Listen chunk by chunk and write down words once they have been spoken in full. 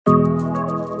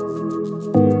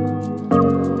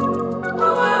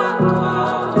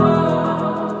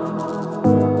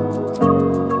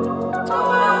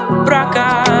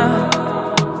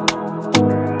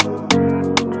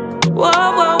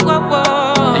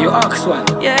one.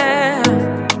 Yeah.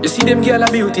 You see them girl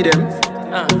a beauty them.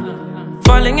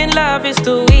 Falling in love is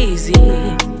too easy.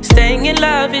 Staying in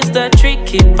love is the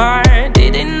tricky part.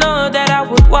 Didn't know that I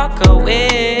would walk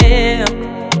away.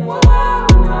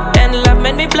 And love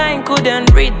made me blind,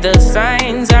 couldn't read the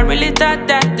signs. I really thought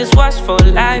that this was for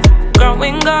life.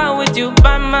 Growing up with you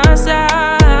by my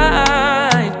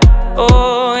side.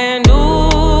 Oh, and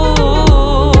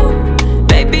ooh,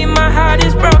 baby, my heart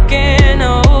is broken.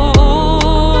 Oh,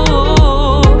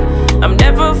 I'm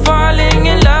never falling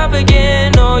in love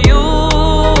again. Oh,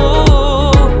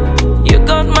 you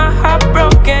got my heart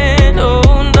broken. Oh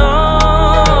no,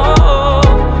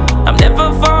 I'm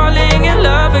never falling in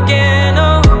love again.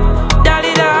 Oh,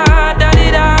 Dalilah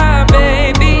Dalilah,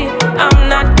 baby, I'm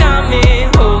not coming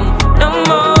home no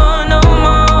more, no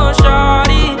more,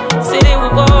 shawty.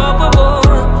 Siliwuwo,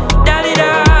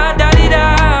 Dalilah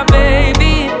Dalilah,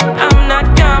 baby, I'm not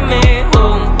coming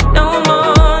home no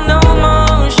more, no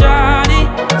more, shawty.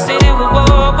 Siliwuwo,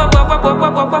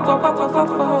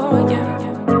 yeah.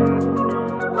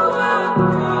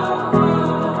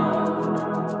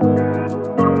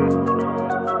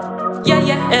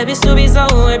 Ebisubizo,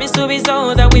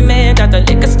 Ebisubizo, that we met at the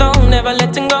liquor store, never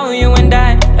letting go, you and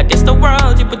I. Against the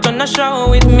world, you put on a show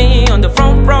with me on the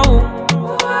front row.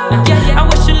 I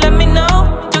wish you let me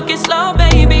know, took it slow,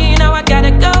 baby, now I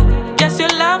gotta go. Guess you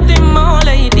loved him more,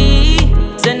 lady.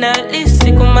 Nali,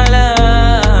 sikumala.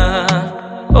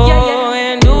 Oh,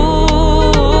 and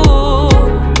ooh,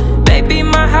 baby,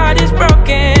 my heart is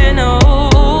broken. Oh,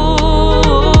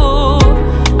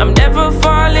 I'm never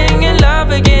falling in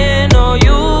love again. Oh,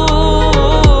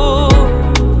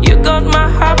 you got my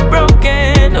heart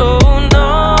broken. Oh no,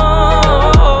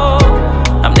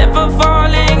 I'm never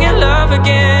falling in love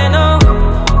again. Oh,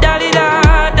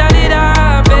 Dalilah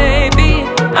Dalilah, baby,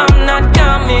 I'm not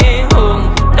coming home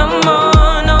no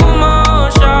more, no more,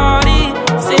 shawty.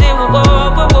 Siliwuwo,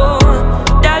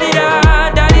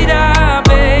 Dalilah Dalilah,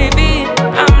 baby,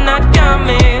 I'm not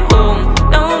coming home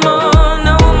no more,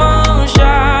 no more,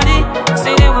 shawty.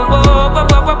 Siliwuwo,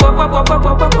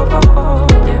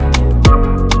 yeah.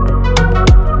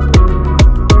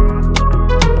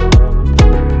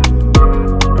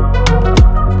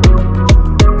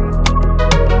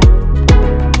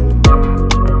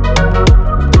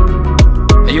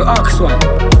 You ask one.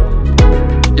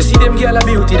 You see them girl a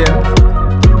beauty them.